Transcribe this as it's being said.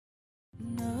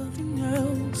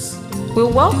We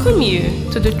welcome you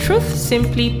to the Truth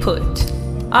Simply Put,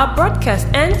 our broadcast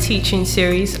and teaching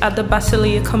series at the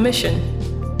Basileia Commission.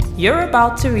 You're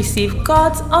about to receive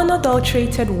God's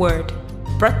unadulterated word,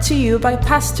 brought to you by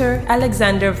Pastor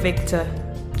Alexander Victor,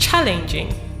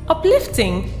 challenging,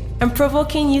 uplifting, and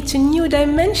provoking you to new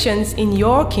dimensions in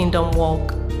your kingdom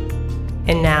walk.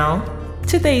 And now,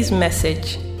 today's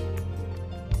message.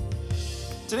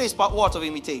 Today is part what of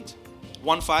Imitate?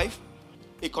 1:5,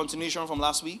 a continuation from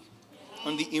last week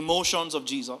on the emotions of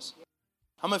Jesus.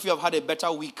 How many of you have had a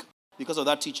better week because of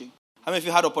that teaching? How many of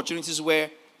you had opportunities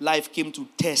where life came to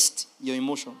test your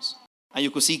emotions and you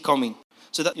could see it coming?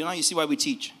 So that you see why we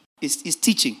teach. It's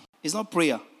teaching. It's not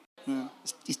prayer.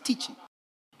 It's teaching.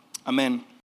 Amen.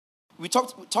 We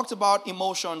talked about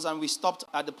emotions and we stopped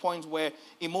at the point where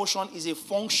emotion is a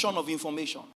function of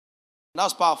information.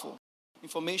 That's powerful.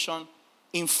 Information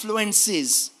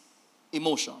influences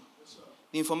emotion.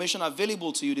 The information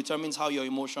available to you determines how your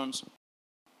emotions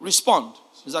respond.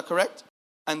 Is that correct?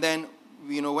 And then,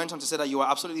 went on to say that you are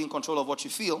absolutely in control of what you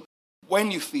feel, when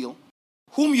you feel,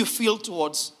 whom you feel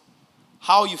towards,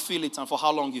 how you feel it, and for how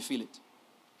long you feel it.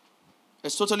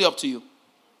 It's totally up to you.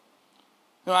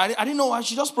 I didn't know why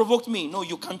she just provoked me. No,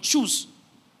 you can choose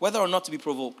whether or not to be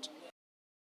provoked.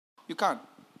 You can.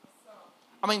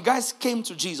 Guys came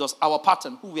to Jesus, our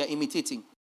pattern, who we are imitating,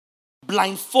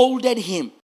 blindfolded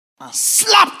him and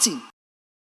slapped him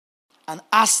and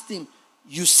asked him,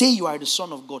 "You say you are the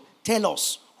Son of God. Tell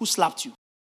us who slapped you."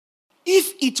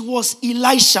 If it was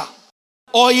Elisha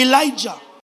or Elijah,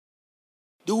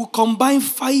 they will combine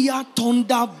fire,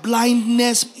 thunder,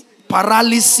 blindness,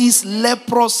 paralysis,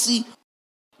 leprosy.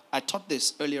 I taught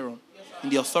this earlier on in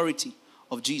the authority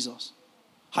of Jesus.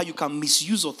 How you can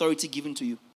misuse authority given to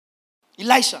you.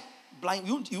 Elisha,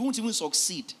 you won't even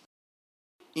succeed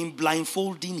in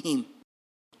blindfolding him.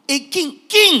 A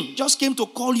king just came to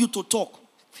call you to talk.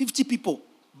 50 people,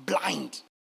 blind,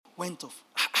 went off.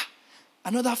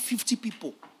 Another 50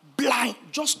 people, blind,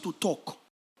 just to talk.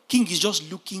 King is just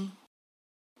looking.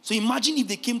 So imagine if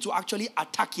they came to actually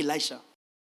attack Elisha,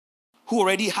 who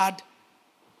already had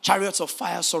chariots of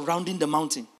fire surrounding the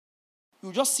mountain.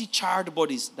 You just see charred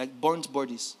bodies, like burnt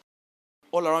bodies,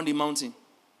 all around the mountain.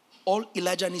 All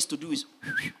Elijah needs to do is,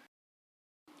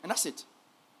 and that's it.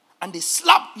 And they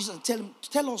slap Jesus and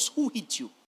tell us who hit you.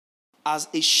 As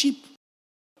a sheep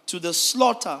to the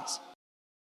slaughter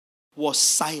was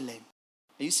silent.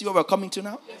 And you see where we're coming to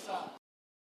now? Yes, sir.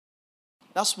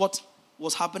 That's what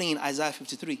was happening in Isaiah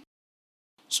 53.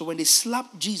 So when they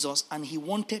slapped Jesus and he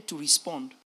wanted to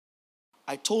respond,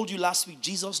 I told you last week,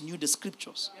 Jesus knew the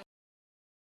scriptures.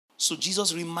 So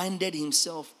Jesus reminded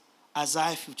himself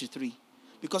Isaiah 53.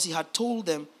 Because he had told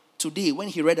them today when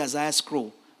he read Isaiah's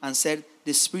scroll and said,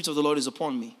 "The Spirit of the Lord is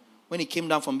upon me." When he came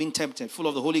down from being tempted, full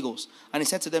of the Holy Ghost. And he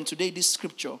said to them, "Today this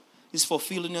scripture is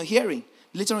fulfilled in your hearing."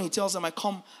 Later on he tells them, "I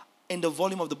come in the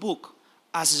volume of the book.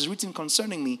 As is written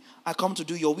concerning me, I come to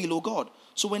do your will, O God."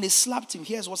 So when they slapped him,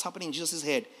 here's what's happening in Jesus'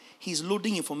 head. He's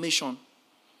loading information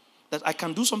that I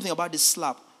can do something about this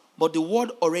slap. But the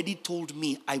word already told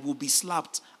me I will be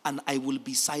slapped and I will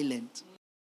be silent.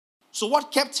 So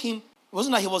what kept him, it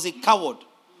wasn't that he was a coward.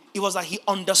 It was that he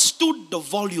understood the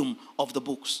volume of the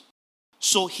books.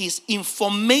 So his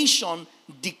information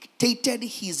dictated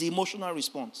his emotional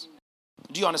response.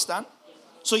 Do you understand?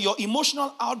 So your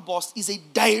emotional outburst is a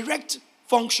direct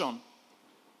function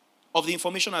of the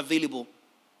information available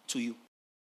to you.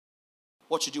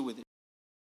 What you do with it.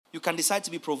 You can decide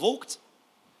to be provoked.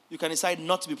 You can decide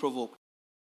not to be provoked.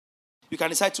 You can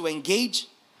decide to engage.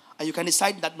 And you can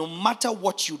decide that no matter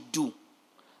what you do,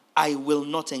 I will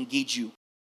not engage you.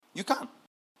 You can.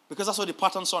 Because that's what the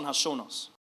pattern son has shown us.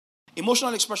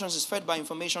 Emotional expressions is fed by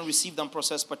information received and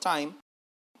processed per time.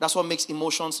 That's what makes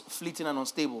emotions fleeting and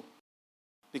unstable.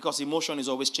 Because emotion is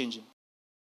always changing.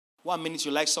 1 minute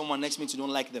you like someone, next minute you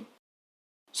don't like them.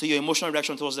 So your emotional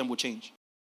reaction towards them will change.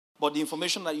 But the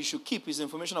information that you should keep is the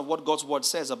information of what God's word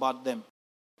says about them.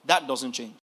 That doesn't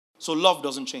change. So love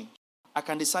doesn't change. I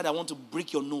can decide I want to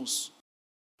break your nose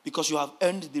because you have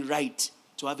earned the right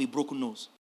to have a broken nose.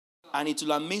 And it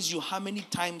will amaze you how many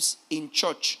times in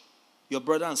church your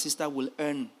brother and sister will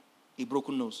earn a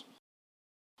broken nose.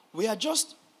 We are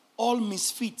just all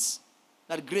misfits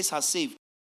that grace has saved.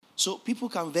 So people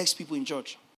can vex people in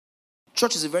church.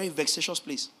 Church is a very vexatious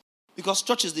place. Because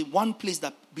church is the one place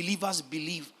that believers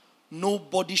believe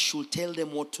nobody should tell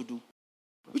them what to do.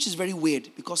 Which is very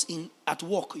weird because at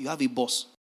work you have a boss.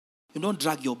 You don't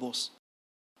drag your boss.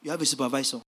 You have a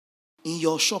supervisor. In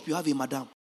your shop you have a madam.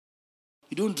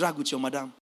 You don't drag with your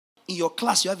madam. In your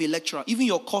class, you have a lecturer. Even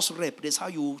your course rep, that's how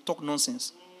you talk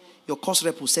nonsense. Your course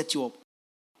rep will set you up.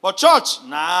 But church,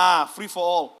 nah, free for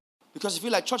all. Because you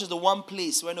feel like church is the one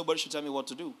place where nobody should tell me what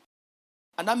to do.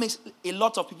 And that makes a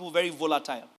lot of people very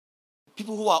volatile.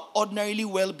 People who are ordinarily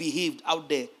well behaved out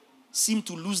there seem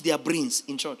to lose their brains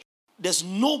in church. There's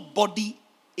nobody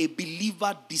a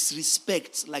believer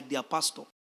disrespects like their pastor,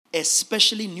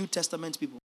 especially New Testament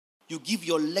people. You give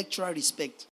your lecturer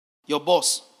respect, your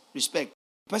boss respect.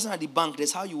 The person at the bank,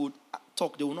 that's how you would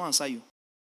talk, they will not answer you.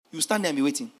 You stand there and be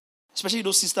waiting. Especially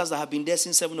those sisters that have been there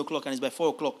since 7 o'clock and it's by 4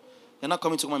 o'clock. They're not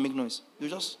coming to come and make noise. You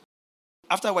just,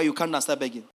 after a while, you can't start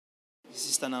begging.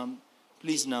 Sister, now,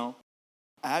 please now,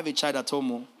 I have a child at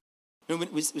home.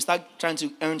 We start trying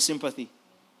to earn sympathy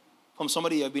from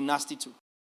somebody you have been nasty to.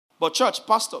 But church,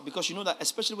 pastor, because you know that,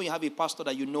 especially when you have a pastor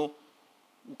that you know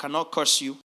who cannot curse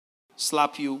you,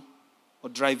 slap you, or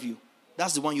drive you,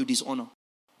 that's the one you dishonor.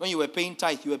 When you were paying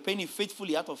tithe, you were paying it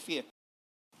faithfully out of fear.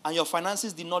 And your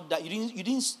finances did not die. You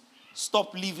didn't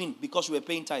stop living because you were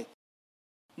paying tithe.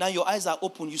 Now your eyes are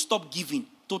open. You stop giving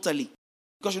totally.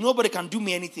 Because nobody can do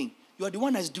me anything. You are the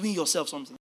one that's doing yourself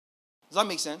something. Does that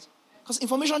make sense? Because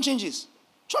information changes.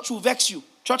 Church will vex you.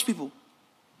 Church people.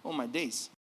 Oh my days.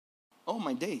 Oh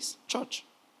my days. Church.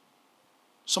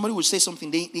 Somebody will say something.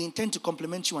 They intend to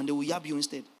compliment you and they will yab you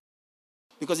instead.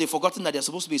 Because they've forgotten that they're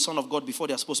supposed to be a son of God before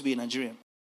they're supposed to be a Nigerian.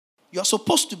 You are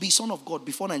supposed to be son of God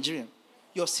before Nigerian.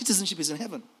 Your citizenship is in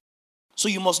heaven. So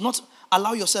you must not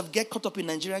allow yourself get caught up in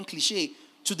Nigerian cliche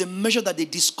to the measure that they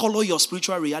discolor your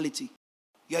spiritual reality.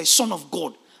 You are a son of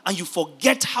God and you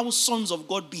forget how sons of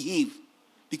God behave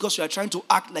because you are trying to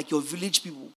act like your village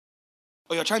people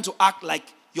or you're trying to act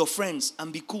like your friends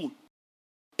and be cool.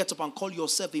 Get up and call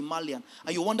yourself a Malian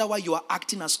and you wonder why you are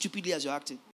acting as stupidly as you're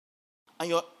acting. And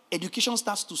your education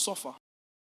starts to suffer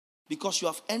because you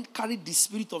have carried the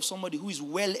spirit of somebody who is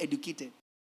well educated,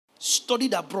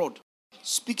 studied abroad,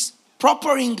 speaks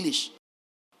proper English,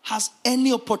 has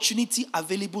any opportunity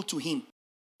available to him.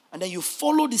 And then you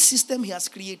follow the system he has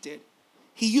created.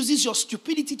 He uses your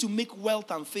stupidity to make wealth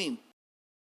and fame.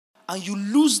 And you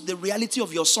lose the reality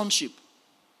of your sonship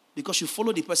because you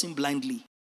follow the person blindly.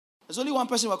 There's only one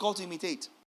person we're called to imitate.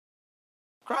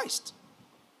 Christ.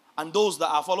 And those that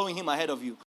are following him ahead of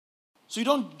you. So you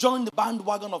don't join the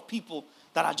bandwagon of people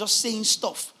that are just saying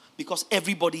stuff because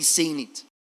everybody's saying it.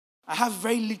 I have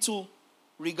very little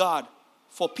regard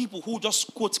for people who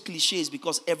just quote cliches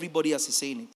because everybody else is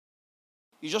saying it.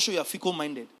 You just show you're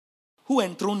fickle-minded. Who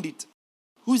enthroned it?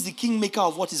 Who is the kingmaker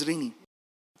of what is reigning?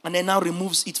 And then now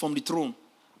removes it from the throne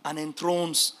and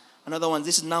enthrones another one.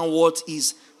 This is now what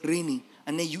is reigning.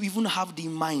 And then you even have the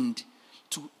mind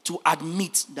to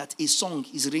admit that a song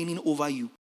is reigning over you.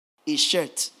 A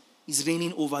shirt is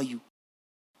reigning over you.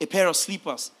 A pair of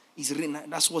slippers is reigning.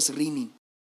 That's what's reigning.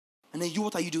 And then you,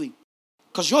 what are you doing?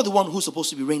 Because you're the one who's supposed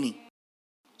to be reigning.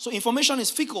 So information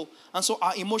is fickle. And so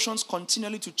our emotions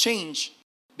continually to change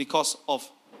because of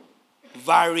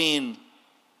varying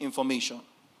information.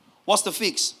 What's the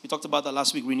fix? We talked about that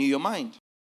last week. Renew your mind.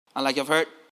 And like you've heard,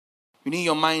 renew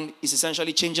your mind is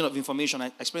essentially changing of information.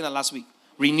 I explained that last week.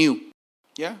 Renew.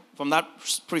 Yeah? From that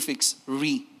prefix,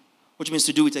 re, which means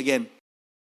to do it again.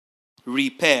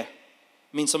 Repair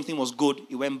means something was good,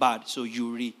 it went bad, so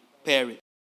you repair it.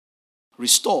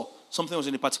 Restore. Something was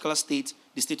in a particular state,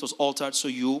 the state was altered, so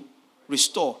you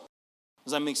restore.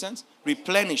 Does that make sense?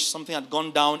 Replenish. Something had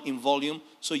gone down in volume,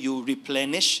 so you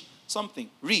replenish something.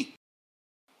 Re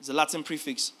is a Latin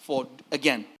prefix for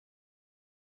again.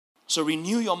 So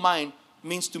renew your mind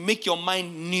means to make your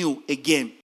mind new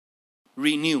again.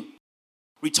 Renew.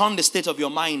 Return the state of your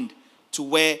mind to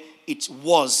where it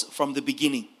was from the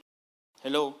beginning.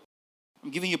 Hello?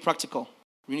 I'm giving you practical.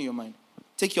 Renew your mind.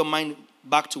 Take your mind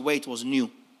back to where it was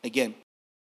new again.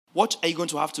 What are you going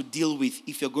to have to deal with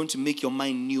if you're going to make your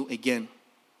mind new again?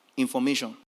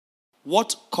 Information.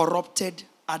 What corrupted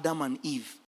Adam and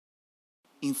Eve?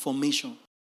 Information.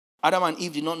 Adam and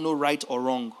Eve did not know right or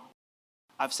wrong.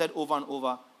 I've said over and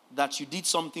over that you did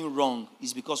something wrong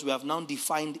is because we have now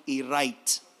defined a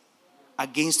right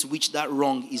against which that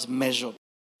wrong is measured.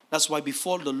 That's why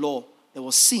before the law, there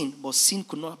was sin, but sin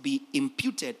could not be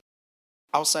imputed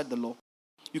outside the law.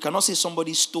 You cannot say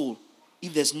somebody stole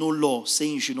if there's no law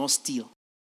saying you should not steal.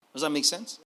 Does that make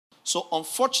sense? So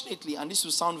unfortunately, and this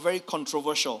will sound very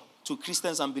controversial to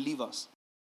Christians and believers,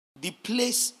 the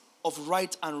place of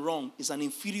right and wrong is an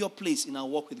inferior place in our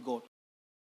walk with God.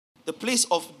 The place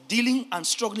of dealing and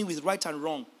struggling with right and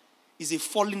wrong is a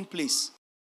fallen place.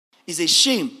 It's a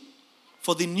shame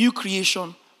for the new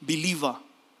creation believer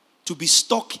to be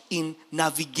stuck in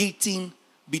navigating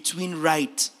between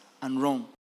right and wrong.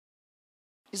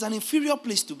 It's an inferior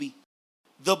place to be.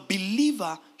 The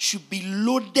believer should be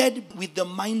loaded with the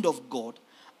mind of God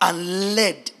and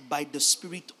led by the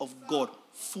Spirit of God.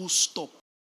 Full stop.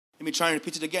 Let me try and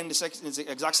repeat it again in the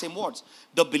exact same words.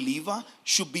 The believer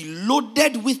should be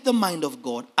loaded with the mind of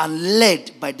God and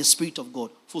led by the Spirit of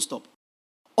God. Full stop.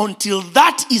 Until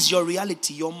that is your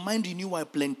reality, your mind renewal are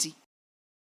plenty.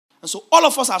 And so all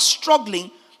of us are struggling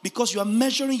because you are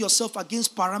measuring yourself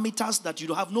against parameters that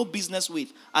you have no business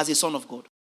with as a son of God.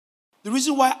 The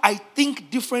reason why I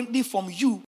think differently from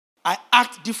you, I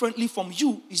act differently from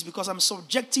you, is because I'm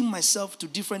subjecting myself to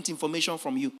different information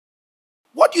from you.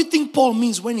 What do you think Paul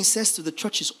means when he says to the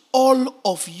churches, all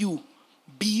of you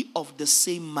be of the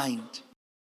same mind?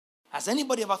 Has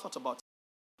anybody ever thought about it?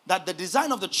 That the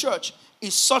design of the church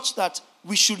is such that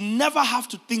we should never have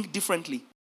to think differently.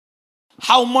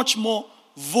 How much more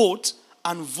vote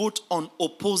on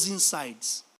opposing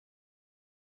sides?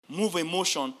 Move a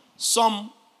motion.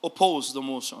 Some oppose the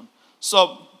motion.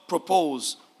 Some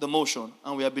propose the motion.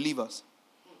 And we are believers.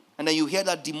 And then you hear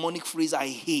that demonic phrase, I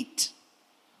hate.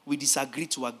 We disagree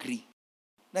to agree.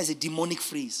 That is a demonic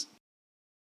phrase.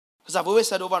 Because I've always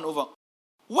said over and over,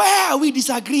 where are we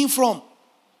disagreeing from?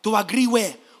 To agree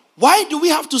where? Why do we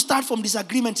have to start from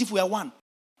disagreement if we are one?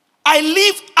 I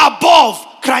live above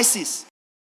crisis.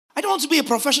 I don't want to be a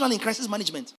professional in crisis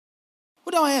management.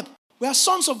 Who do I help? We are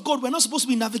sons of God. We're not supposed to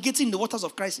be navigating the waters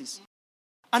of crisis.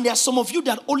 And there are some of you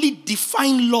that only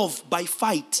define love by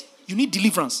fight. You need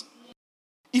deliverance.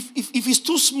 If it's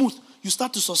too smooth, you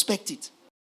start to suspect it.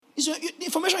 The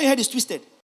information you heard is twisted.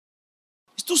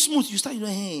 It's too smooth. You start,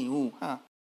 hey, oh, huh.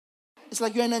 It's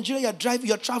like you're in Nigeria,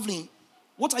 you're traveling.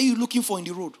 What are you looking for in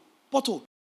the road? Pothole.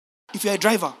 If you're a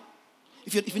driver.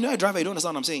 If you're not a driver, you don't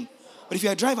understand what I'm saying. But if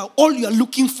you're a driver, all you're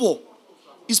looking for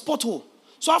is pothole.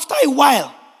 So after a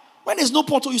while, when there's no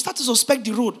pothole, you start to suspect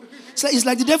the road. It's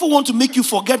like the devil wants to make you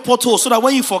forget pothole so that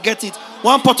when you forget it,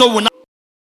 one pothole will not.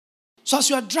 So as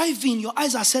you are driving, your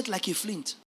eyes are set like a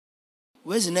flint.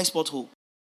 Where's the next pothole?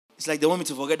 It's like they want me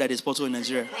to forget that there's pothole in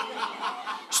Nigeria.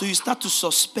 So you start to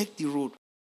suspect the road.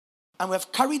 And we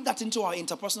have carried that into our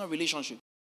interpersonal relationship.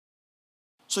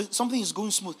 So something is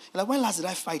going smooth. Like, when last did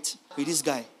I fight with this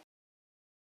guy?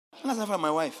 When last did I fight with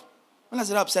my wife? When last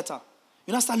did I upset her?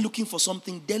 You now start looking for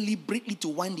something deliberately to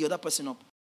wind the other person up.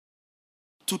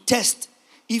 To test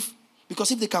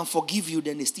because if they can forgive you,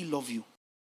 then they still love you.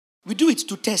 We do it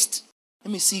to test.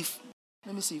 Let me see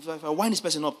if I wind this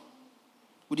person up,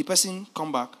 will the person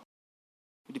come back?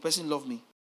 Will the person love me?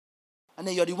 And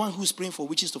then you're the one who's praying for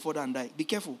witches to fall and die. Be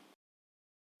careful.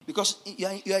 Because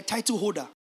you're a title holder.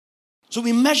 So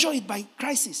we measure it by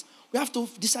crisis. We have to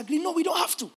disagree. No, we don't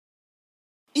have to.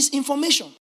 It's information.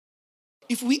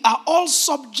 If we are all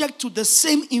subject to the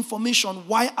same information,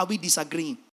 why are we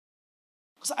disagreeing?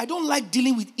 Because I don't like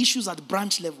dealing with issues at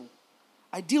branch level.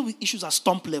 I deal with issues at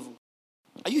stump level.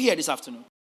 Are you here this afternoon?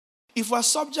 If we're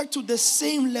subject to the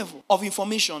same level of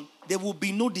information, there will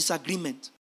be no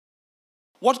disagreement.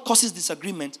 What causes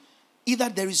disagreement? Either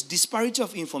there is disparity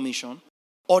of information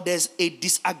or there's a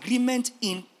disagreement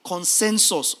in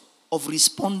consensus of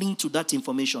responding to that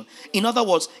information. In other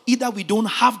words, either we don't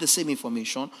have the same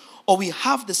information or we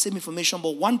have the same information,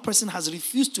 but one person has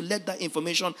refused to let that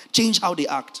information change how they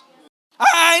act.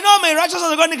 I know my righteousness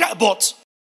are going to cry, but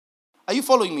are you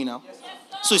following me now? Yes,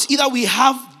 so it's either we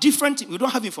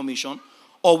don't have information,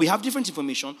 or we have different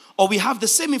information, or we have the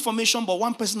same information, but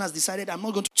one person has decided, I'm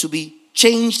not going to be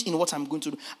changed in what I'm going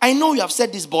to do. I know you have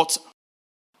said this, but,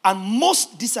 and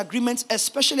most disagreements,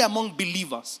 especially among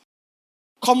believers,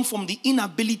 come from the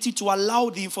inability to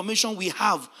allow the information we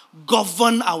have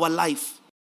govern our life.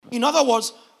 In other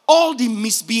words, all the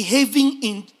misbehaving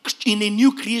in a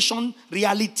new creation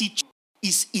reality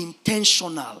is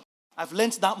intentional. I've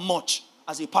learned that much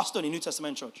as a pastor in a New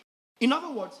Testament church. In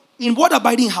other words, in Word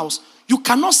Abiding House, you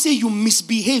cannot say you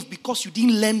misbehave because you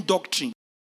didn't learn doctrine.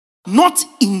 Not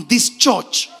in this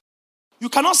church. You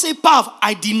cannot say, Pav,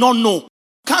 I did not know. You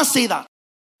can't say that.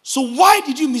 So why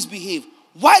did you misbehave?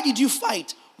 Why did you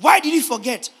fight? Why did you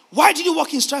forget? Why did you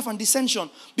walk in strife and dissension?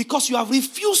 Because you have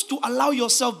refused to allow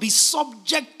yourself be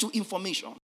subject to information.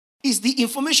 It's the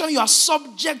information you are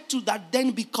subject to that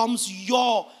then becomes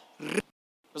your.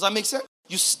 Does that make sense?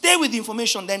 You stay with the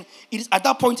information, then at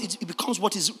that point it becomes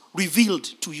what is revealed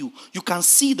to you. You can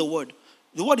see the word.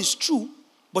 The word is true,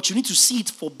 but you need to see it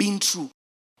for being true.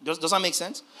 Does that make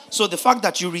sense? So the fact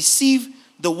that you receive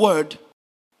the word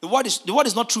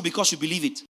is not true because you believe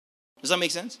it. Does that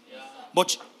make sense? Yeah.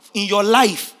 But in your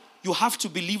life, you have to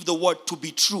believe the word to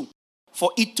be true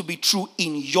for it to be true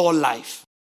in your life.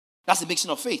 That's the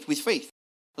mixing of faith with faith.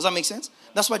 Does that make sense?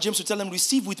 That's why James will tell them,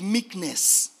 receive with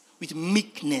meekness,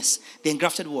 the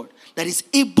engrafted word that is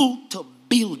able to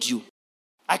build you.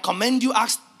 I commend you,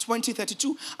 Acts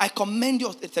 20:32. I commend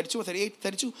you, 32 or 38,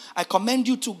 32. I commend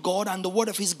you to God and the word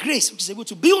of his grace, which is able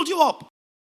to build you up,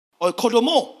 or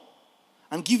kodomo,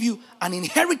 and give you an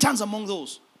inheritance among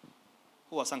those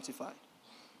who are sanctified.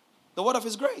 The word of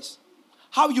his grace.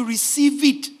 How you receive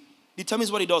it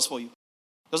determines what it does for you.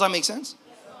 Does that make sense?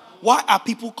 Why are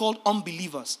people called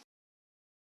unbelievers?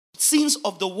 Sins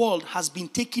of the world has been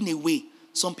taken away.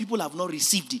 Some people have not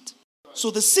received it.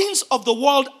 So the sins of the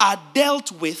world are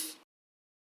dealt with,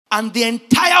 and the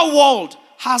entire world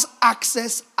has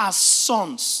access as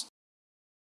sons.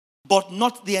 But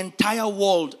not the entire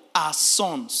world as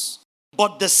sons.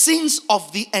 But the sins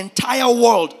of the entire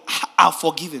world are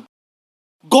forgiven.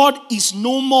 God is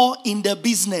no more in the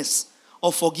business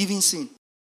of forgiving sin,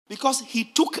 because he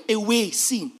took away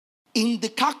sin. In the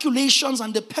calculations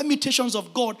and the permutations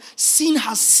of God, sin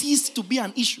has ceased to be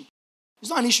an issue. It's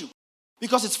not an issue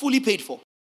because it's fully paid for.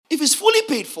 If it's fully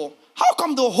paid for, how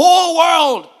come the whole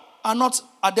world are not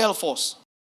adelphos?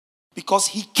 Because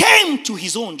he came to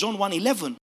his own, John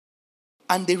 1:11,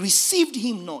 and they received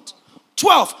him not.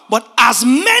 12, but as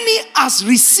many as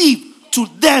received, to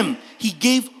them he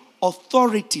gave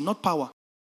authority, not power.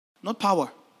 Not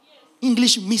power.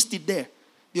 English missed it there.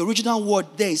 The original word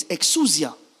there is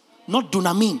exousia, not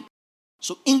dunamin.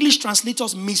 So English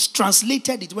translators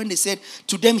mistranslated it when they said,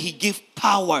 to them he gave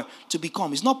power to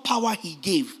become. It's not power he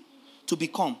gave to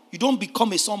become. You don't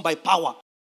become a son by power.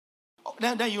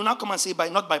 Then you now come and say,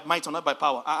 not by might or not by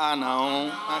power.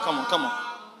 No.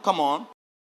 Come on.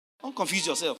 Don't confuse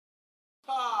yourself.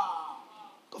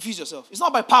 Confuse yourself. It's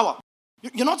not by power.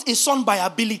 You're not a son by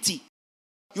ability.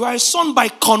 You are a son by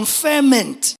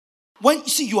conferment. When you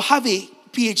see you have a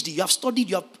PhD, you have studied,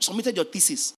 you have submitted your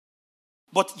thesis.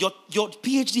 But your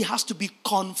PhD has to be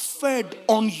conferred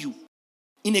on you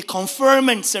in a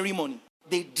conferment ceremony.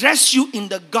 They dress you in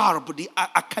the garb, the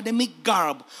academic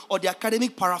garb, or the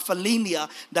academic paraphernalia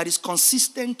that is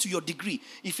consistent to your degree.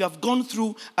 If you have gone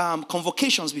through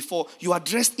convocations before, you are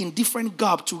dressed in different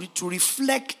garb to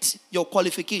reflect your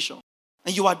qualification.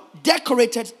 And you are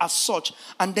decorated as such,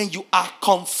 and then you are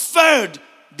conferred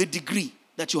the degree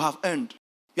that you have earned.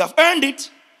 You have earned it,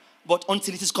 but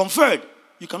until it is conferred,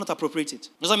 you cannot appropriate it.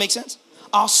 Does that make sense?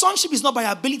 Our sonship is not by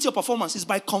ability or performance, it's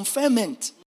by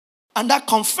conferment. And that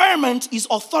conferment is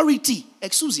authority,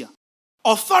 exousia.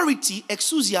 Authority,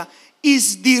 exousia,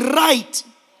 is the right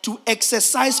to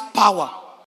exercise power.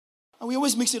 And we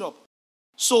always mix it up.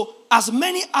 So, as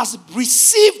many as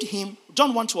received him,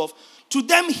 John 1:12, to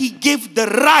them he gave the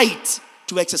right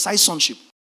to exercise sonship.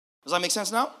 Does that make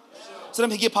sense now? Yes, to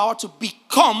them he gave power to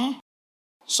become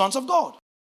sons of God.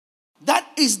 That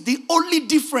is the only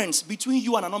difference between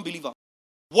you and an unbeliever.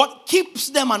 What keeps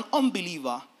them an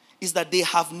unbeliever is that they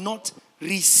have not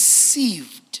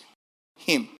received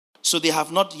him. So they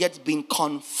have not yet been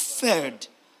conferred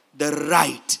the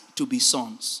right to be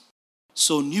sons.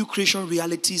 So new creation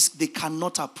realities, they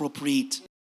cannot appropriate,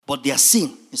 but their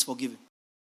sin is forgiven.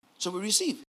 So we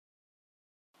receive,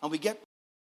 and we get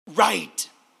right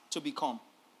to become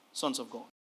sons of God.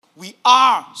 We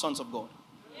are sons of God.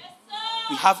 Yes, sir.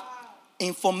 We have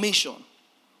information.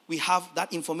 We have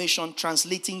that information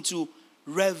translating to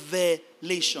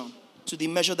revelation, to the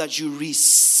measure that you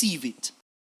receive it.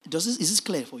 Is this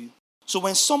clear for you? So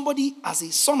when somebody, as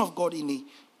a son of God in a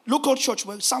local church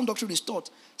where sound doctrine is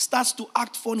taught, starts to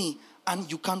act funny, and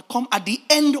you can come at the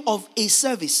end of a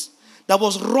service that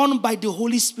was run by the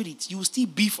Holy Spirit, you will still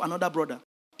beef another brother.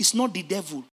 It's not the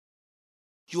devil.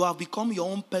 You have become your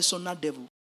own personal devil.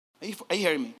 Are you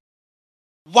hearing me?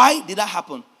 Why did that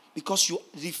happen? Because you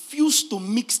refuse to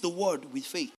mix the word with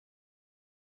faith.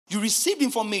 You received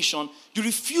information, you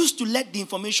refuse to let the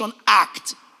information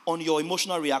act on your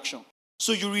emotional reaction.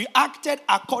 So you reacted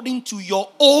according to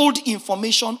your old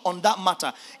information on that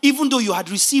matter, even though you had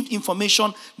received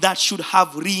information that should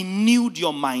have renewed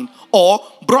your mind or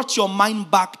brought your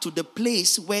mind back to the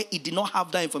place where it did not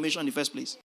have that information in the first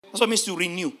place. That's what it means to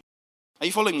renew. Are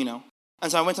you following me now?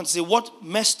 And so I went on to say, what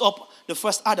messed up the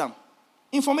first Adam?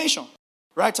 Information.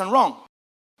 Right and wrong.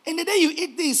 And the day you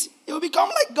eat this, you will become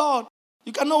like God.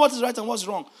 You can know what is right and what's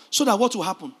wrong. So that what will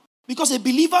happen? Because a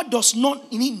believer does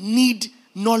not need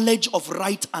knowledge of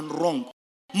right and wrong.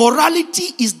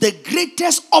 Morality is the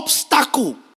greatest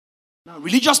obstacle. Now,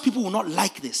 religious people will not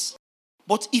like this.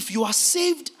 But if you are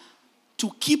saved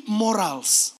to keep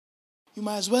morals, you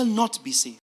might as well not be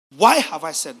saved. Why have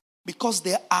I said? Because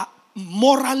there are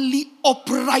morally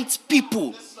upright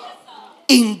people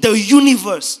in the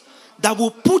universe that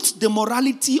will put the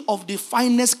morality of the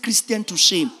finest Christian to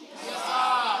shame.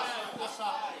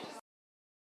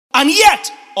 And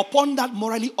yet, upon that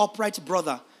morally upright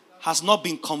brother has not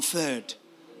been conferred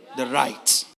the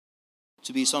right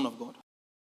to be a son of God.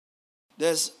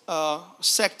 There's a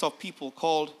sect of people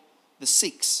called the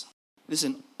Sikhs.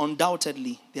 Listen,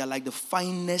 undoubtedly, they are like the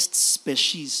finest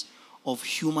species of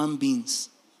human beings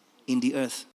in the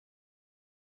earth.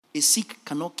 A Sikh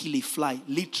cannot kill a fly,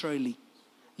 literally.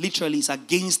 Literally, it's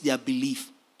against their belief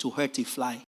to hurt a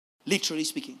fly. Literally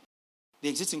speaking. They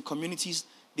exist in communities.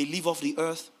 They live off the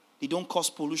earth. They don't cause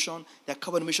pollution. Their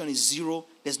carbon emission is zero.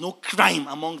 There's no crime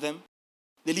among them.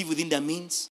 They live within their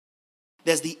means.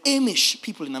 There's the Amish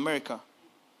people in America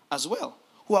as well,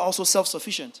 who are also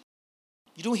self-sufficient.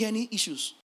 You don't hear any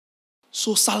issues.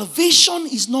 So salvation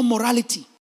is not morality.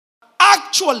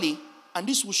 Actually, and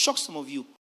this will shock some of you,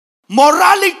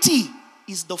 morality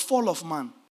is the fall of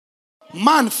man.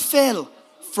 Man fell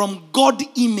from God's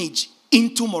image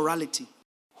into morality.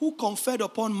 Who conferred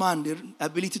upon man the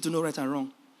ability to know right and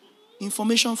wrong?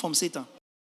 Information from Satan.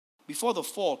 Before the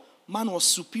fall, man was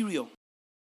superior.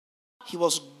 He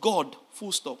was God,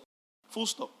 full stop. Full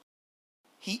stop.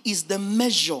 He is the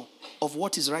measure of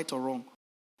what is right or wrong,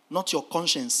 not your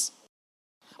conscience.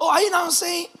 Oh, are you now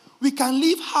saying we can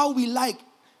live how we like?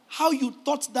 How you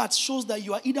thought that shows that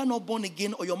you are either not born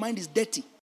again or your mind is dirty.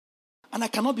 And I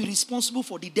cannot be responsible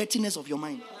for the dirtiness of your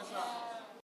mind.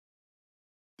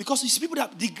 Because these people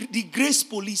that the grace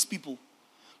police people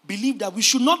believe that we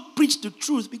should not preach the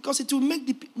truth because it will make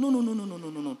the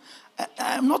no.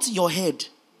 I'm not your head.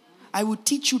 I will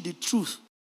teach you the truth.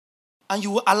 And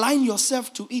you will align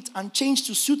yourself to it and change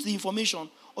to suit the information,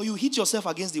 or you hit yourself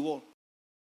against the wall.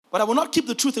 But I will not keep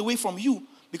the truth away from you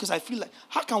because I feel like,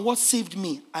 how can what saved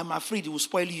me? I'm afraid it will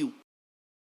spoil you.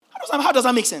 How does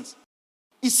that make sense?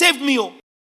 It saved me. Oh.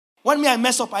 When I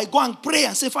mess up, I go and pray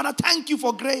and say, Father, thank you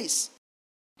for grace.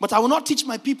 But I will not teach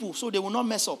my people so they will not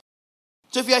mess up.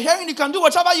 So if you are hearing, you can do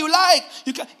whatever you like.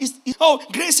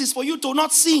 Grace is for you to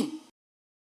not sin.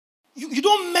 You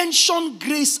don't mention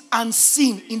grace and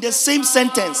sin in the same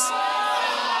sentence.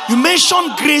 You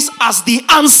mention grace as the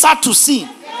answer to sin.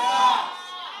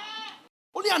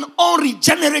 Only an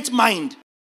unregenerate mind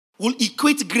will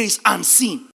equate grace and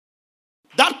sin.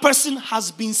 That person has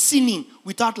been sinning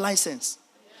without license.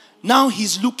 Now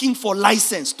he's looking for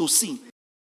license to sin.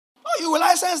 Oh, you will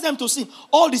license them to sin.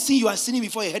 All the sin you are sinning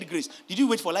before you had grace. Did you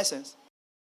wait for license?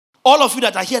 All of you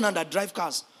that are here now that drive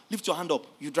cars, lift your hand up.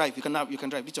 You drive. You can drive.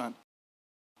 Lift your hand.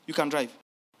 You can drive.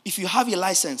 If you have a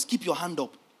license, keep your hand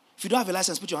up. If you don't have a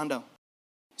license, put your hand down.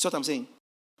 That's what I'm saying.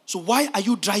 So why are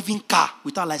you driving car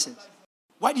without license?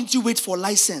 Why didn't you wait for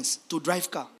license to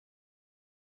drive car?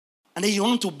 And then you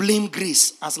want to blame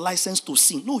grace as license to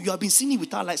sin. No, you have been sinning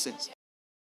without license.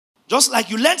 Just like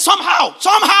you learned somehow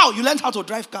you learned how to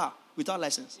drive car without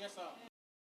license. Yes, sir.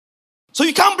 So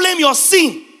you can't blame your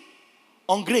sin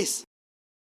on grace.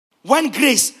 When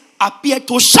grace appeared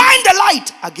to shine the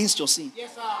light against your sin.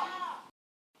 Yes, sir.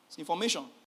 It's information.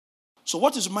 So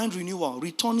what is mind renewal?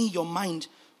 Returning your mind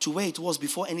to where it was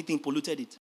before anything polluted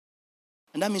it.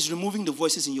 And that means removing the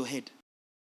voices in your head.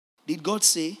 Did God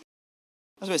say?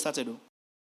 That's where it started though.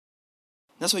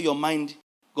 That's where your mind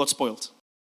got spoiled.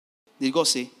 Did God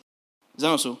say? Is that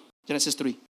not so? Genesis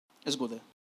 3. Let's go there.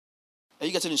 Are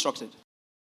you getting instructed?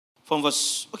 From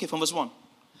verse 1.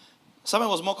 Simon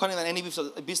was more cunning than any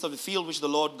beast of the field which the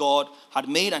Lord God had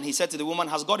made. And he said to the woman,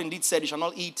 has God indeed said, you shall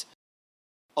not eat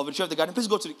of the tree of the garden? Please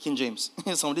go to the King James.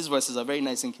 Some of these verses are very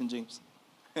nice in King James.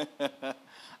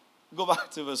 Go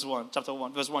back to verse 1, chapter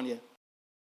 1, verse 1, yeah.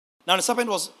 Now the serpent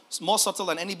was more subtle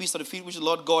than any beast of the field which the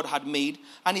Lord God had made.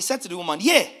 And he said to the woman,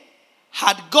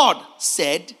 had God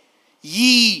said,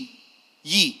 ye,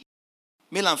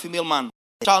 male and female man,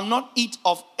 shall not eat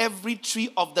of every tree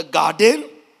of the garden.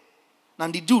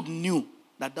 And the dude knew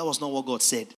that was not what God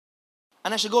said.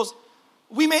 And then she goes,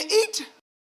 we may eat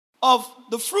of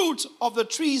the fruit of the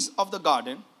trees of the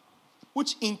garden,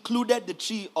 which included the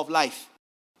tree of life.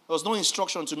 There was no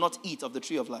instruction to not eat of the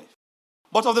tree of life.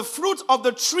 But of the fruit of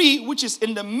the tree which is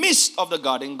in the midst of the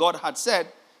garden, God had said,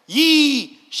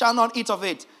 ye shall not eat of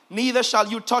it, neither shall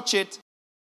you touch it,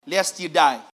 lest ye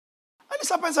die. And the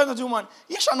serpent said to the woman,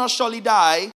 ye shall not surely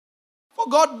die, for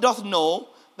God doth know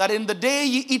that in the day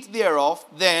ye eat thereof,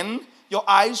 then your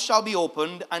eyes shall be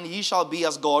opened, and ye shall be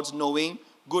as gods, knowing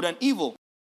good and evil.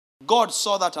 God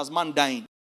saw that as man dying.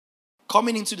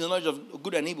 Coming into the knowledge of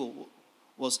good and evil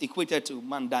was equated to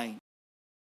man dying.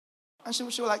 And she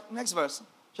was like, next verse,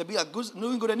 shall be like good,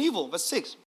 knowing good and evil. Verse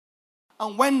 6.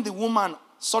 And when the woman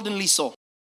suddenly saw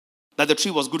that the tree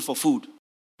was good for food,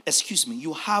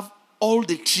 you have all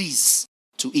the trees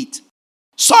to eat.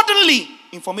 Suddenly,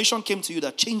 information came to you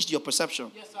that changed your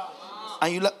perception. Yes, sir.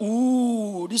 And you're like,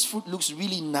 ooh, this fruit looks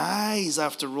really nice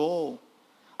after all.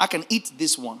 I can eat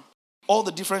this one. All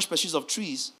the different species of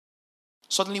trees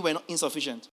certainly were not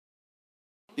insufficient.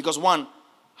 Because one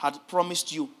had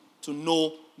promised you to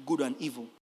know good and evil.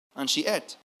 And she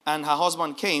ate. And her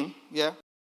husband came, yeah.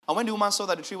 And when the woman saw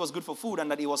that the tree was good for food and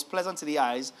that it was pleasant to the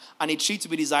eyes, and a tree to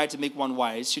be desired to make one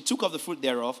wise, she took of the fruit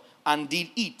thereof and did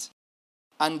eat,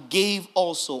 and gave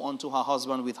also unto her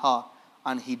husband with her,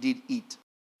 and he did eat.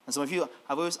 And some of you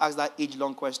have always asked that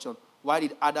age-long question, why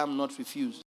did Adam not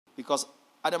refuse? Because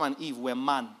Adam and Eve were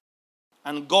man.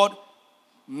 And God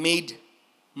made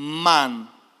man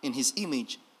in his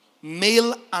image.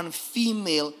 Male and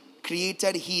female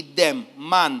created he them.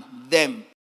 Man, them.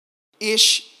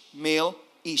 Ish, male.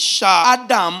 Isha.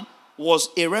 Adam was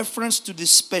a reference to the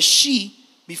species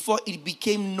before it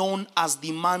became known as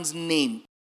the man's name.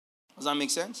 Does that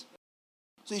make sense?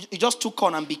 So it just took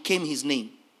on and became his name.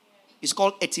 It's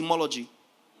called etymology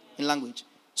in language.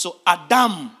 So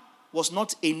Adam was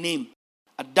not a name.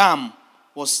 Adam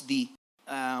was the,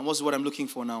 what's what I'm looking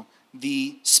for now?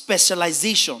 The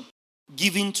specialization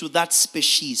given to that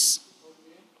species.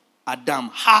 Adam.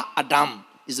 Ha-Adam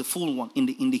is the full one in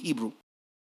the Hebrew.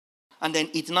 And then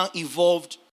it now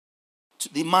evolved.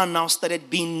 The man now started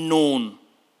being known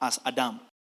as Adam.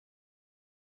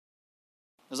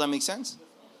 Does that make sense?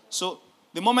 So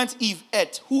the moment Eve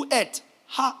ate, who ate?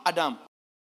 Adam.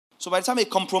 So by the time a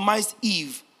compromised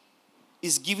Eve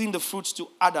is giving the fruits to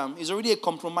Adam, he's already a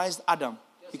compromised Adam.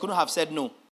 He couldn't have said no.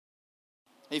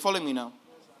 Are you following me now?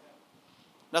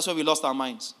 That's where we lost our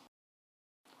minds.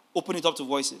 Open it up to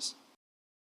voices.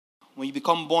 When you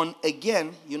become born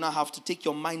again, you now have to take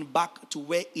your mind back to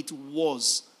where it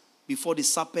was before the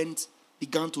serpent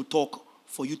began to talk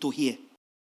for you to hear.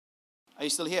 Are you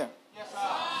still here? Yes,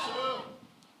 sir.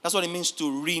 That's what it means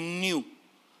to renew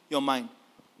your mind.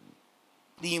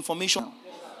 The information.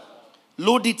 Yes,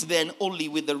 load it then only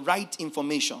with the right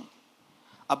information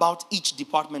about each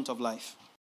department of life.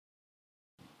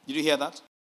 Did you hear that?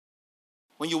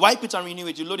 When you wipe it and renew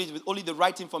it, you load it with only the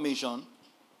right information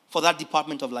for that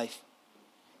department of life.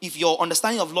 If your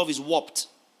understanding of love is warped,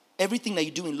 everything that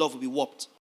you do in love will be warped.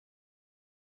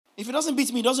 If it doesn't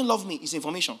beat me, it doesn't love me, it's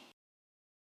information.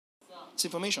 It's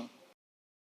information.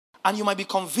 And you might be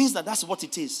convinced that that's what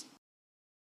it is.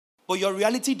 But your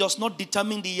reality does not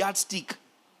determine the yardstick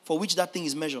for which that thing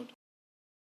is measured.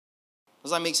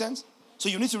 Does that make sense? So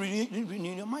you need to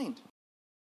renew your mind.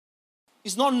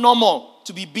 It's not normal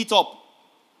to be beat up.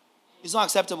 It's not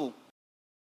acceptable.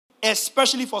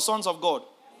 Especially for sons of God.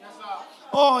 Yes,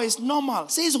 oh, it's normal.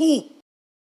 Says who?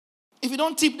 If you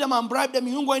don't tip them and bribe them,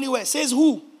 you won't go anywhere. Says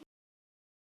who?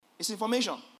 It's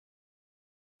information.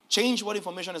 Change what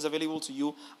information is available to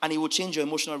you, and it will change your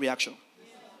emotional reaction.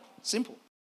 Simple.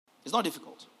 It's not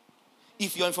difficult.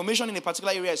 If your information in a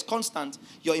particular area is constant,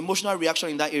 your emotional reaction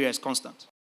in that area is constant.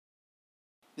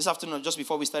 This afternoon, just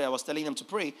before we started, I was telling them to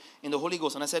pray in the Holy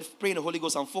Ghost. And I said, pray in the Holy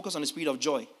Ghost and focus on the spirit of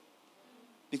joy.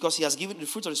 Because he has given the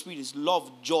fruit of the spirit is love,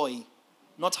 joy,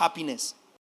 not happiness.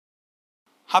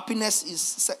 Happiness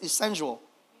is sensual.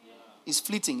 It's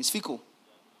fleeting. It's fickle.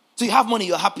 So you have money,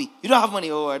 you're happy. You don't have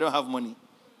money. Oh, I don't have money.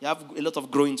 You have a lot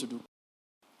of growing to do.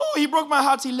 Oh, he broke my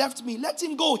heart. He left me. Let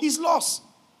him go. He's lost.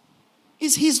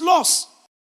 It's his loss.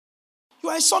 You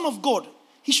are a son of God.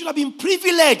 He should have been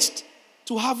privileged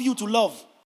to have you to love.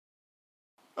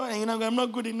 Oh, I'm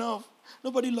not good enough.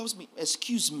 Nobody loves me.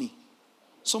 Excuse me.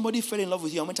 Somebody fell in love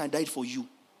with you. I went and died for you.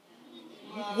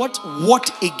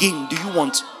 What again do you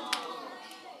want?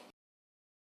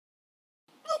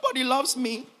 Nobody loves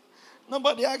me.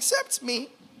 Nobody accepts me.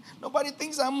 Nobody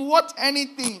thinks I'm worth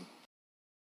anything.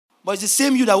 But it's the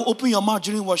same you that will open your mouth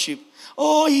during worship.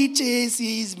 Oh, he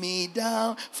chases me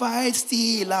down, fights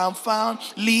till I'm found,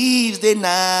 leaves the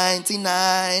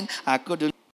 99. I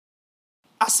couldn't.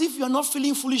 As if you're not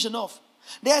feeling foolish enough.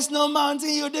 There's no mountain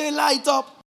you didn't light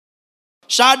up.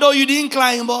 Shadow you didn't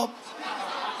climb up.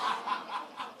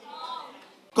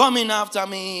 Coming after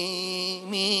me.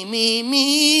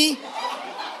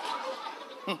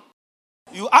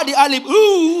 You add the alip.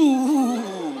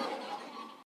 Ooh.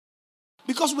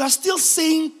 Because we are still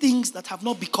saying things that have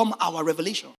not become our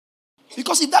revelation.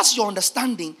 Because if that's your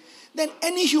understanding, then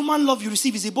any human love you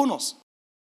receive is a bonus.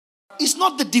 It's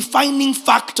not the defining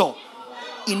factor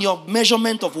in your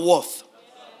measurement of worth.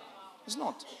 It's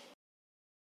not.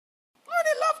 Oh,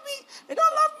 they love me. They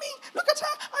don't love me. Look at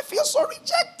her. I feel so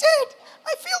rejected.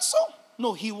 I feel so.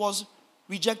 No, he was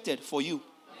rejected for you.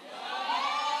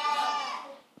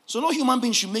 So no human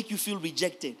being should make you feel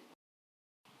rejected.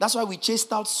 That's why we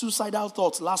chased out suicidal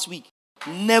thoughts last week.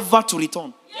 Never to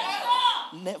return.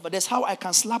 Never. That's how I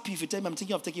can slap you if you tell me I'm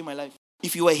thinking of taking my life.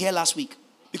 If you were here last week.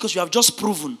 Because you have just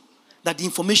proven that the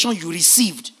information you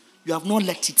received, you have not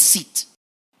let it sit.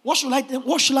 What should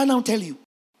I now tell you?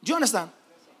 Do you understand?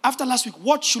 after last week,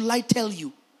 what should I tell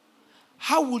you?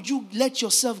 How would you let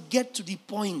yourself get to the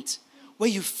point where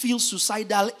you feel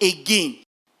suicidal again?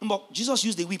 Remember, Jesus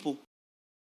used the whip.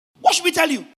 What should we tell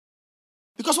you?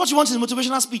 Because what you want is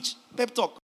motivational speech. Pep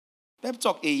talk. Pep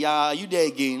talk. Hey, yeah, are you there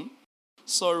again?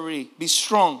 Sorry. Be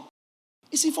strong.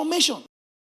 It's information.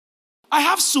 I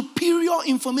have superior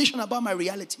information about my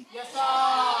reality. Yes, sir.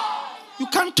 You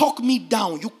can't talk me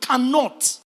down. You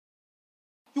cannot.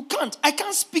 You can't. I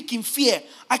can't speak in fear.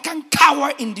 I can't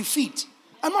cower in defeat.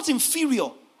 I'm not inferior.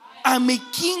 I'm a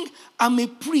king. I'm a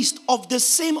priest of the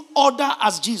same order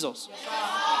as Jesus.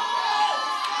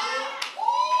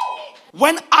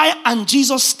 When I and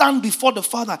Jesus stand before the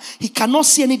Father, he cannot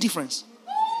see any difference.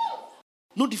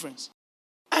 No difference.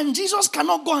 And Jesus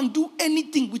cannot go and do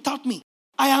anything without me.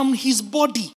 I am his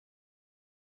body.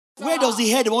 Where does the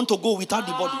head want to go without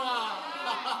the body?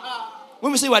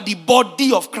 When we say we are the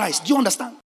body of Christ, do you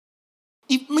understand?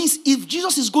 It means if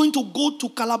Jesus is going to go to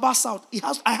Calabar South,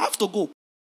 I have to go.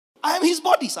 I am his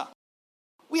body, sir.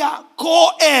 We are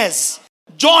co-heirs,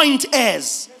 joint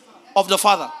heirs of the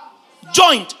Father.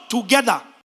 Joint together.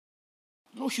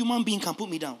 No human being can put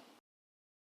me down.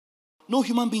 No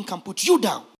human being can put you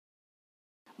down.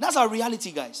 That's our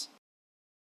reality, guys.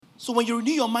 So when you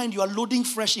renew your mind, you are loading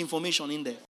fresh information in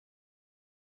there.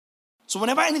 So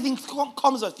whenever anything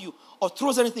comes at you or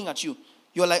throws anything at you,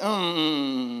 you're like,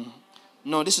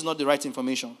 no, this is not the right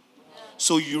information.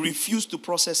 So you refuse to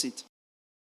process it.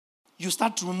 You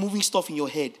start removing stuff in your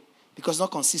head because it's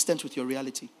not consistent with your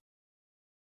reality.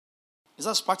 Is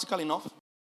that practical enough?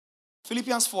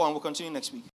 Philippians 4, and we'll continue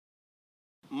next week.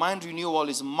 Mind renewal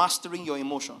is mastering your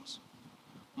emotions.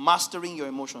 Mastering your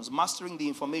emotions. Mastering the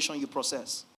information you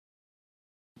process.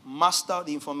 Master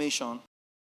the information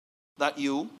that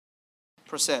you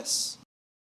process.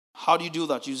 How do you do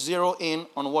that? You zero in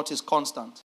on what is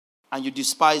constant and you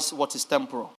despise what is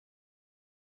temporal.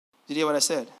 Did you hear what I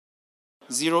said?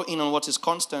 Zero in on what is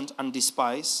constant and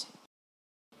despise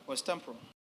what is temporal.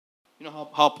 You know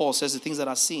how Paul says the things that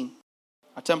are seen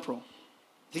are temporal.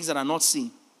 Things that are not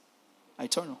seen are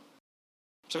eternal.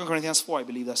 2 Corinthians 4, I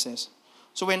believe that says.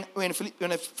 So when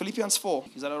Philippians 4,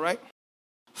 is that all right?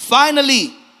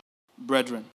 Finally,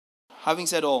 brethren, having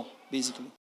said all, basically,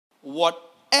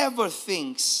 whatever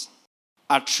things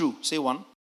are true, say one,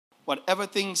 whatever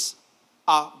things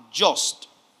are just,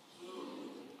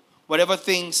 whatever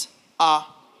things are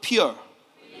pure,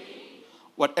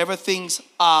 whatever things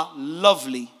are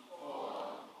lovely,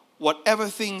 whatever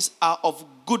things are of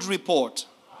good report,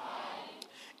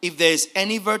 if there is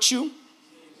any virtue,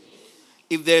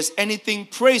 if there is anything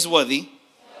praiseworthy,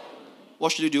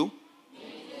 what should you do?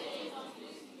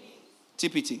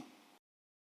 TPT.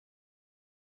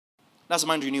 That's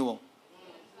mind renewal.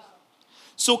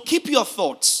 So keep your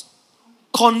thoughts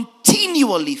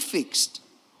continually fixed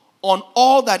on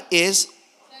all that is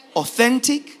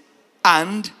authentic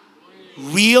and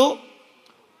real,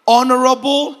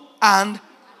 honorable and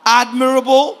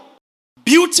admirable,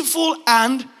 beautiful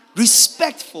and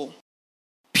respectful,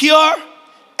 pure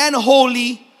and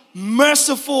holy,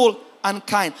 merciful and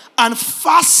kind, and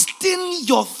fasten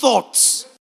your thoughts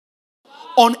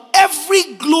on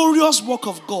every glorious work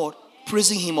of God,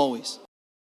 praising him always.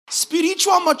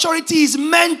 Spiritual maturity is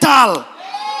mental.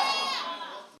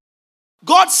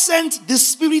 God sent the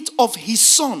spirit of his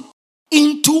son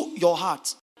into your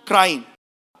heart, crying.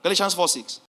 Galatians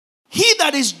 4:6. He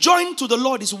that is joined to the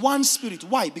Lord is one spirit.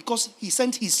 Why? Because he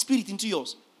sent his spirit into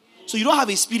yours. So you don't have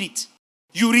a spirit.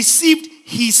 You received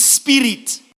his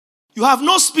spirit. You have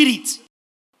no spirit.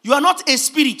 You are not a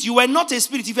spirit. You were not a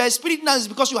spirit. If you are a spirit now, it's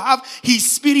because you have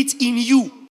his spirit in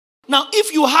you. Now,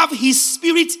 if you have his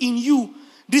spirit in you,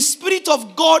 the spirit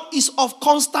of God is of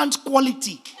constant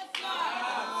quality.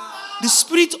 The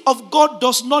spirit of God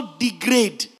does not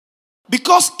degrade.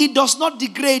 Because it does not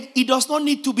degrade, it does not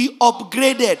need to be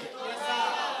upgraded.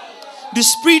 The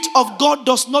spirit of God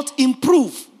does not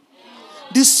improve.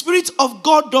 The spirit of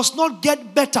God does not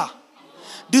get better.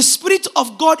 The spirit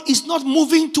of God is not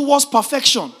moving towards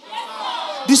perfection.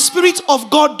 The spirit of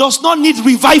God does not need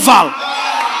revival.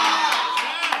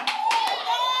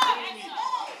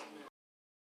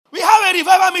 We have a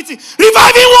revival meeting.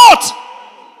 Reviving what?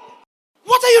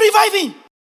 What are you reviving?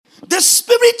 The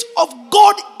spirit of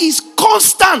God is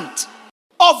constant,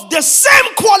 of the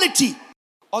same quality.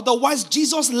 Otherwise,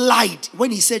 Jesus lied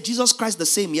when he said Jesus Christ the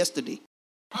same yesterday,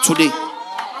 today.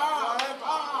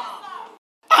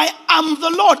 I am the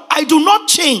Lord. I do not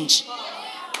change.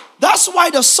 That's why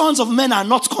the sons of men are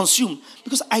not consumed.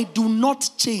 Because I do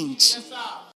not change.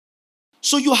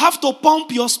 So you have to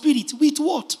pump your spirit with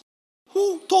what?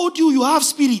 Who told you you have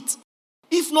spirit?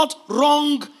 If not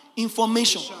wrong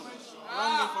information.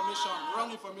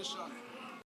 Wrong information.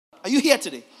 Are you here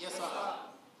today? Yes, sir.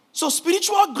 So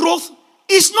spiritual growth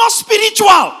is not spiritual.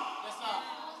 Yes, sir.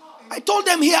 I told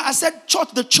them here, I said,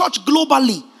 the church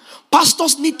globally,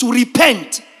 pastors need to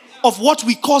repent of what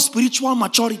we call spiritual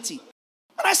maturity.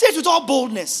 And I say it with all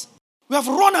boldness. We have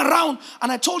run around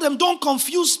and I told them, don't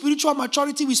confuse spiritual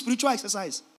maturity with spiritual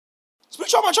exercise.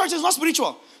 Spiritual maturity is not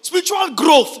spiritual. Spiritual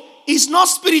growth is not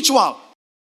spiritual.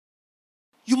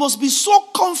 You must be so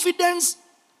confident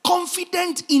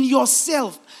in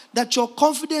yourself that your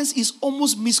confidence is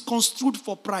almost misconstrued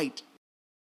for pride.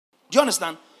 Do you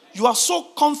understand? You are so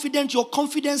confident, your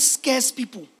confidence scares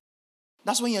people.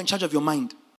 That's when you're in charge of your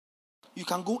mind. You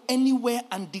can go anywhere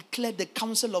and declare the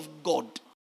counsel of God,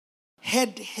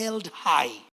 head held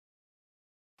high.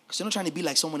 Because you're not trying to be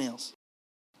like someone else.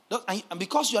 And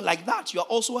because you're like that, you're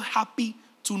also happy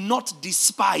to not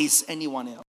despise anyone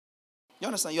else. You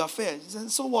understand? You are fair.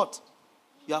 So what?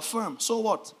 You are firm. So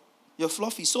what? You're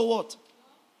fluffy. So what?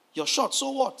 You're short. So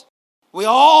what? We're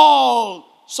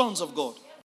all sons of God.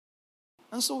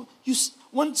 And so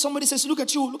when somebody says, look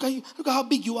at you, look at how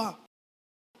big you are.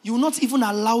 You will not even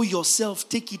allow yourself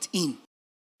take it in.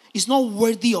 It's not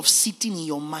worthy of sitting in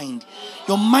your mind.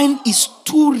 Your mind is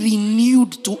too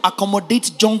renewed to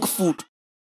accommodate junk food.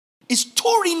 It's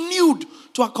too renewed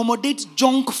to accommodate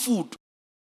junk food.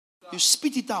 You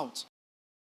spit it out.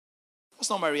 That's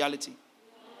not my reality.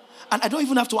 And I don't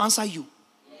even have to answer you.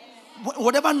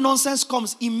 Whatever nonsense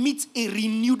comes, it meets a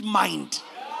renewed mind.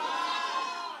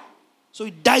 So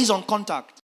it dies on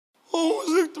contact.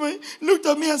 Oh, looked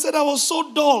at me and said I was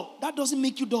so dull. That doesn't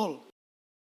make you dull.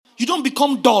 You don't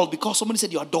become dull because somebody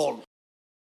said you are dull.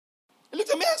 He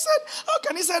looked at me and said, how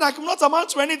can he say I cannot amount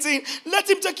to anything? Let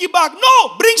him take you back.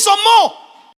 No, bring some more.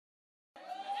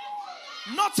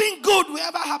 Nothing good will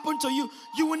ever happen to you.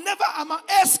 You will never amount.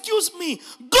 Excuse me.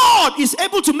 God is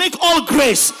able to make all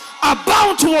grace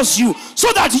abound towards you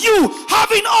so that you,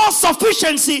 having all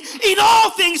sufficiency in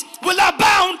all things, will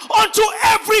abound unto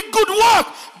every good work.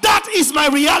 That is my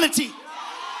reality.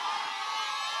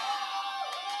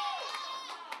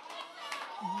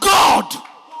 God.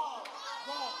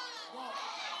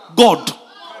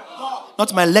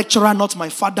 Not my lecturer, not my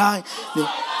father.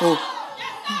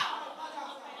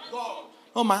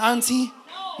 Not my auntie.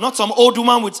 Not some old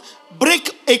woman with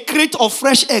break a crate of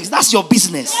fresh eggs. That's your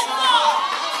business.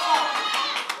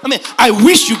 I mean, I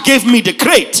wish you gave me the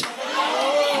crate.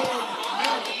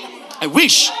 I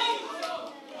wish.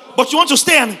 But you want to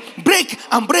stay and break.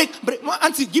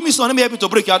 Auntie, give me some. Let me help you to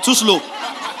break. You are too slow.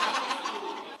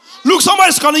 Look,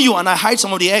 somebody's calling you and I hide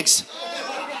some of the eggs.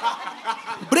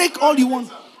 Break all you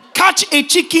want. Catch a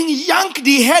chicken, yank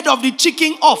the head of the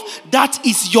chicken off. That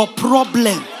is your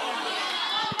problem.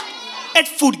 Ate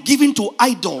food given to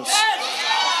idols.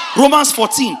 Romans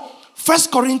 14. 1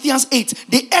 Corinthians 8.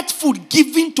 They ate food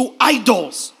given to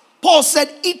idols. Paul said,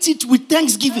 eat it with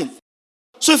thanksgiving.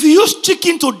 So if you use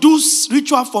chicken to do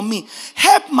ritual for me,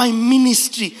 help my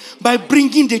ministry by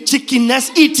bringing the chicken.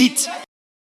 Let's eat it.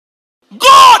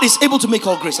 God is able to make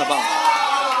all grace abound.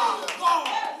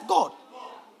 God.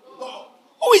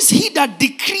 Who is he that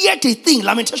decreeth a thing?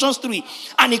 Lamentations 3.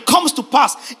 And it comes to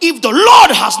pass if the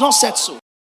Lord has not said so.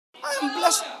 I am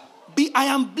blessed. I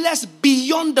am blessed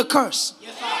beyond the curse.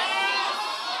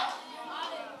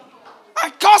 I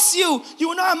curse you. You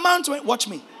will not amount to it. Watch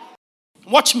me.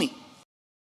 Watch me.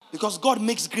 Because God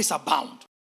makes grace abound.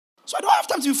 So I don't have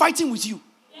time to be fighting with you.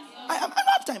 I don't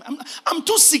have time. I'm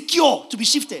too secure to be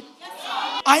shifted.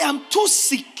 I am too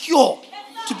secure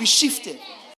to be shifted.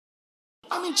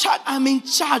 I'm in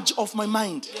charge of my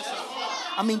mind.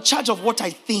 I'm in charge of what I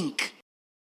think.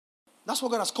 That's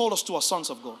what God has called us to as sons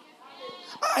of God.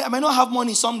 I might not have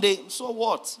money someday. So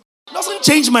what? It doesn't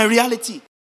change my reality.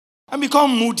 I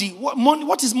become moody.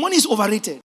 Money is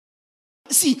overrated.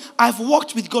 See, I've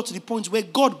walked with God to the point where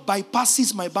God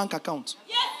bypasses my bank account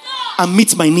and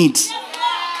meets my needs.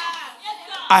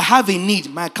 I have a need.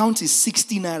 My account is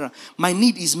 60 naira. My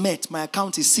need is met. My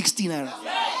account is 60 naira.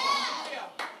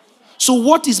 So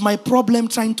what is my problem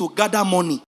trying to gather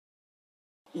money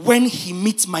when he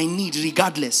meets my need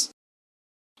regardless?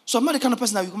 So I'm not the kind of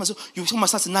person that you come and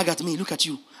start to nag at me. Look at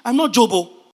you. I'm not Jobo.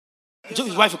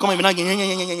 His wife will come and nag.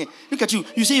 Look at you.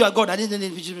 You say you are God.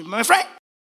 My friend,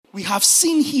 we have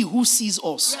seen he who sees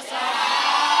us.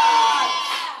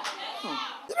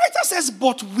 The writer says,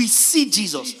 but we see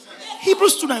Jesus.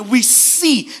 Hebrews 2:9, we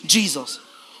see Jesus.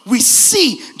 We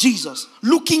see Jesus.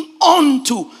 Looking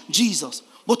unto Jesus.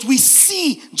 But we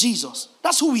see Jesus.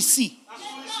 That's who we see.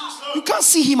 You can't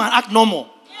see him and act normal.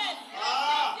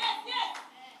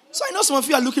 So I know some of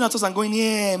you are looking at us and going,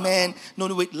 yeah, man. No,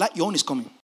 wait, your own is coming.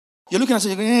 You're looking at it,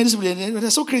 you're going, hey, they're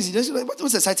so crazy.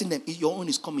 What's exciting them? Your own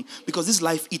is coming. Because this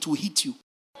life, it will hit you.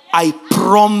 I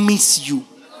promise you.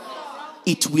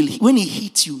 It will. When it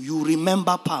hits you, you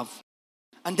remember Pav.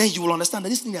 And then you will understand that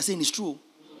this thing they're saying is true.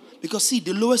 Because see,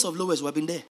 the lowest of lowest, we've been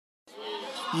there.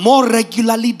 More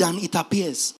regularly than it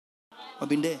appears. We've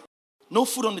been there. No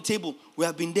food on the table, we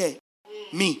have been there.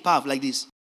 Me, Pav, like this.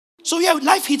 So yeah,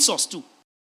 life hits us too.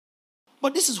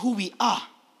 But this is who we are.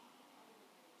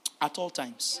 At all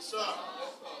times. Yes,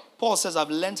 Paul says, I've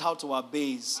learned how to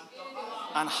abase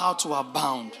and how to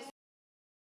abound.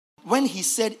 When he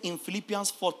said in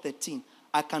Philippians 4:13,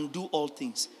 I can do all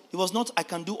things. It was not, I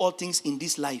can do all things in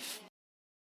this life.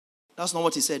 That's not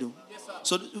what he said. Yes,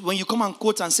 so when you come and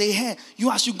quote and say, hey,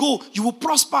 you as you go, you will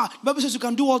prosper. The Bible says you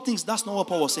can do all things. That's not what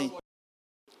Paul was saying.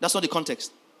 That's not the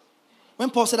context.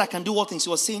 When Paul said I can do all things, he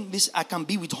was saying this, I can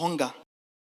be with hunger.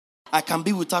 I can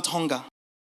be without hunger.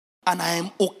 And I am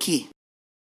okay.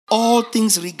 All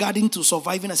things regarding to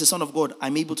surviving as a son of God,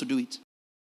 I'm able to do it.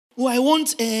 Oh, I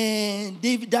want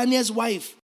Daniel's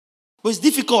wife. But it's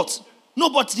difficult. No,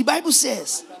 but the Bible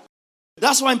says.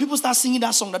 That's why when people start singing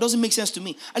that song, that doesn't make sense to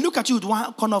me. I look at you with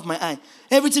one corner of my eye.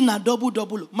 Everything now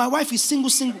double. My wife is single.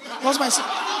 What's my sin?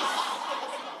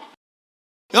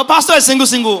 Your pastor is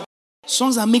single.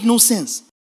 Songs that make no sense.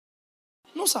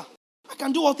 No, sir. I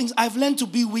can do all things. I've learned to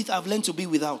be with, I've learned to be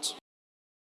without.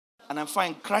 And I'm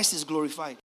fine. Christ is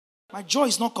glorified. My joy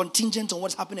is not contingent on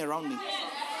what's happening around me.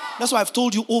 That's why I've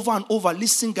told you over and over.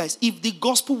 Listen, guys. If the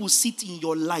gospel will sit in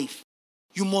your life,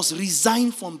 you must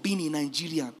resign from being a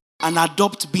Nigerian and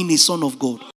adopt being a son of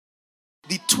God.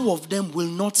 The two of them will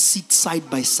not sit side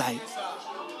by side.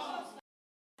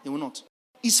 They will not.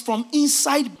 It's from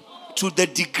inside to the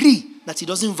degree that it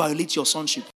doesn't violate your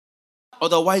sonship.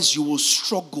 Otherwise, you will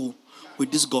struggle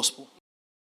with this gospel.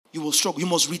 You will struggle. You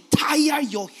must retire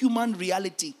your human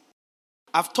reality.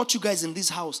 I've taught you guys in this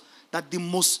house that the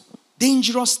most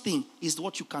dangerous thing is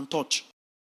what you can touch.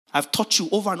 I've taught you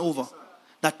over and over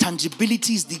that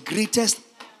tangibility is the greatest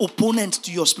opponent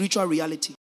to your spiritual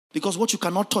reality. Because what you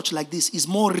cannot touch like this is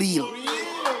more real.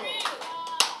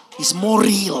 It's more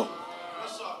real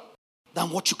than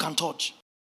what you can touch.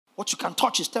 What you can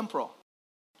touch is temporal.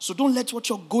 So don't let what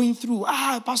you're going through,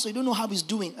 pastor, you don't know how he's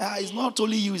doing. It's not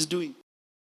only you he's doing.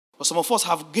 But some of us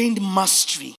have gained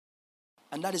mastery.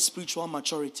 And that is spiritual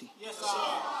maturity. Yes, sir.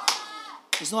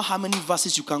 It's not how many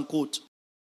verses you can quote.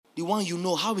 The one you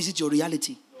know, how is it your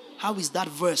reality? How is that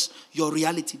verse your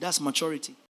reality? That's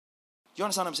maturity. You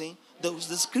understand what I'm saying?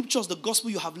 The scriptures, the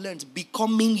gospel you have learned,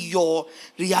 becoming your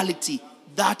reality.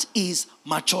 That is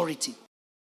maturity.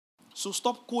 So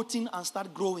stop quoting and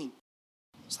start growing.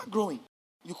 Start growing.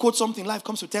 You quote something, life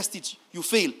comes to test it. You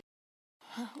fail.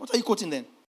 What are you quoting then?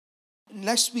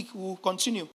 Next week, we'll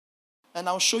continue. And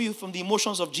I'll show you from the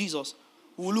emotions of Jesus.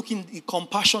 We'll look in the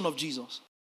compassion of Jesus.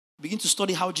 Begin to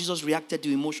study how Jesus reacted to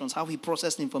emotions, how he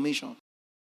processed information.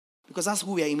 Because that's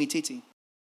who we are imitating.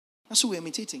 That's who we are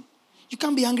imitating. You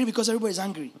can't be angry because everybody's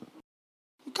angry.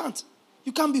 You can't.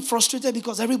 You can't be frustrated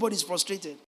because everybody's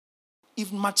frustrated.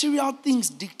 If material things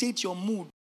dictate your mood,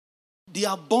 the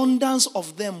abundance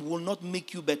of them will not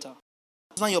make you better.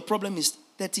 Now your problem is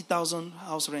 30,000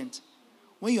 house rent.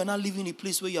 When you're not living in a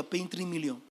place where you're paying 3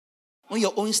 million. When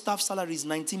your own staff salary is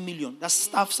 19 million. That's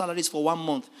staff salaries for 1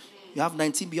 month. You have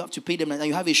 19, you have to pay them, and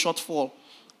you have a shortfall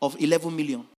of 11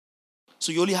 million.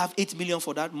 So you only have 8 million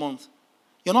for that month.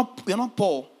 You're not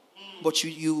poor, but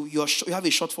you have a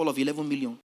shortfall of 11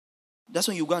 million. That's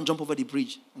when you go and jump over the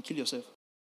bridge and kill yourself.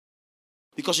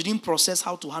 Because you didn't process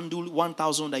how to handle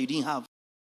 1,000 that you didn't have.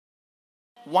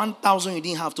 1,000 you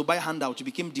didn't have to buy a handout. You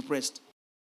became depressed.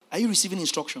 Are you receiving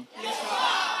instruction? Yes,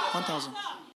 1,000.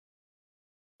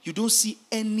 You don't see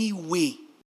any way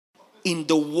in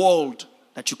the world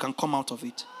that you can come out of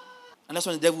it. And that's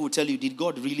when the devil will tell you, did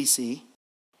God really say?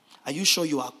 Are you sure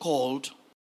you are called?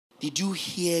 Did you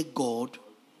hear God?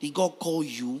 Did God call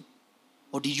you?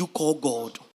 Or did you call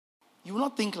God? You will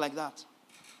not think like that.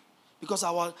 Because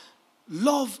our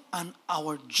love and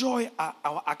our joy,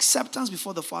 our acceptance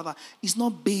before the Father is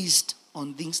not based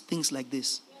on things like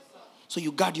this. So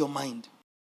you guard your mind.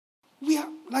 We are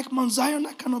like Mount Zion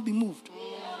that cannot be moved.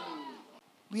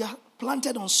 We are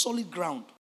planted on solid ground.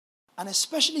 And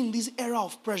especially in this era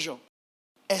of pressure,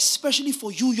 especially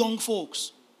for you young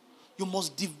folks, you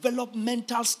must develop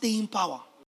mental staying power.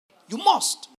 You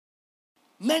must.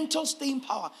 Mental staying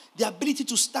power. The ability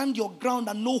to stand your ground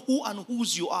and know who and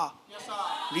whose you are.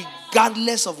 Yes,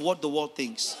 regardless of what the world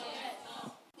thinks.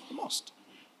 You must.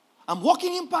 I'm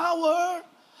walking in power.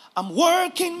 I'm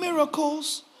working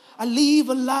miracles. I live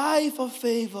a life of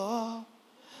favor.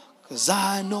 Because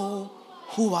I know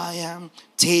who I am.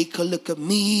 Take a look at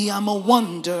me, I'm a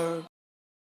wonder.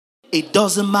 It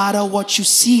doesn't matter what you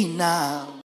see now.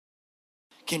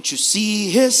 Can't you see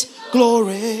his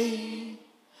glory?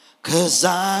 'Cause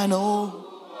I know.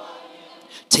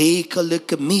 Take a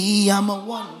look at me, I'm a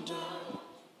wonder.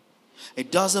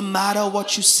 It doesn't matter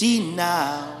what you see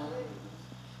now.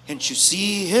 Can't you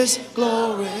see his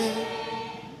glory?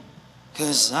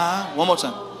 'Cause one more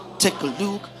time. Take a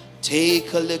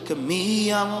look at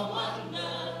me, I'm a wonder.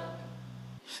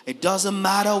 It doesn't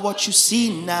matter what you see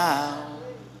now.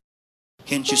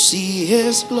 Can't you see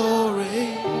his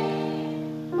glory?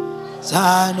 'Cause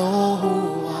I know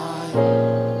who I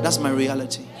am. That's my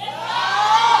reality.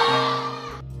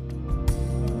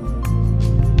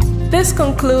 This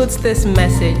concludes this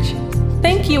message.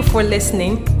 Thank you for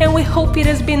listening, and we hope it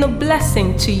has been a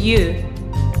blessing to you.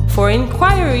 For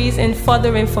inquiries and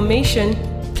further information,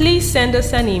 please send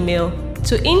us an email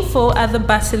to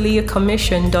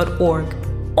info@thebasileacommission.org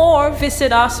or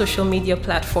visit our social media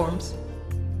platforms.